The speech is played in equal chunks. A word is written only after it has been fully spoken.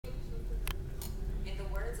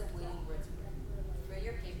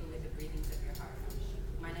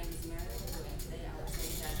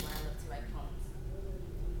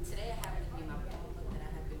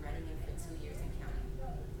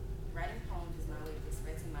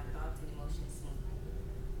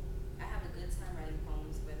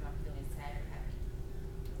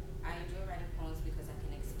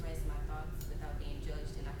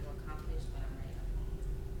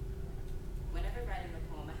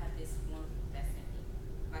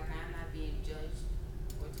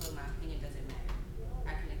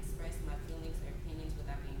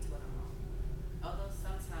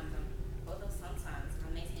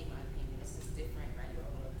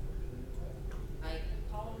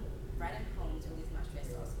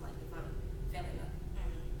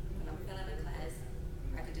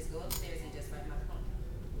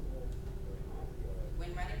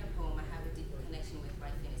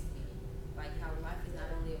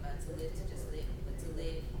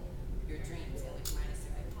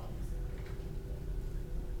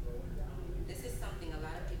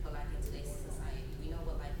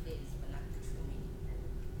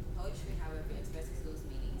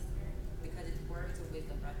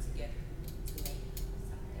together to make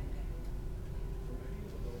something better.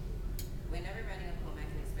 Whenever writing a poem, I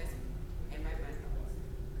can express and write my thoughts.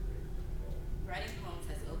 Writing poems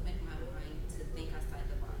has opened my mind to think outside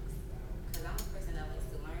the box, because I'm a person that likes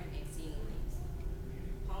to learn and see new things.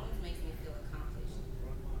 Poems makes me feel accomplished.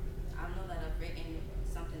 I know that I've written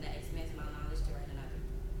something that expands my knowledge to write another.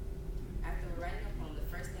 After writing a poem, the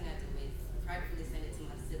first thing I do is privately send it to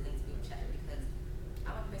my siblings group chat, because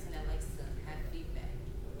I'm a person that likes to have feedback,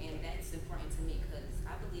 and that's important to me because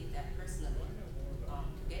I believe that personally,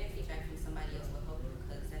 getting feedback from somebody else will help you,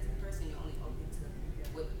 because as a person you're only open to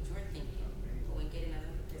what you're thinking, but when getting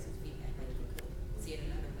another person's feedback, like you could see it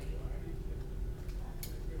another way.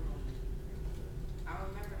 I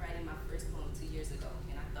remember writing my first poem 2 years ago,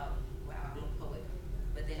 and I thought, wow, I'm a poet.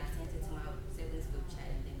 But then I sent it to my siblings group chat,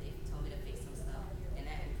 and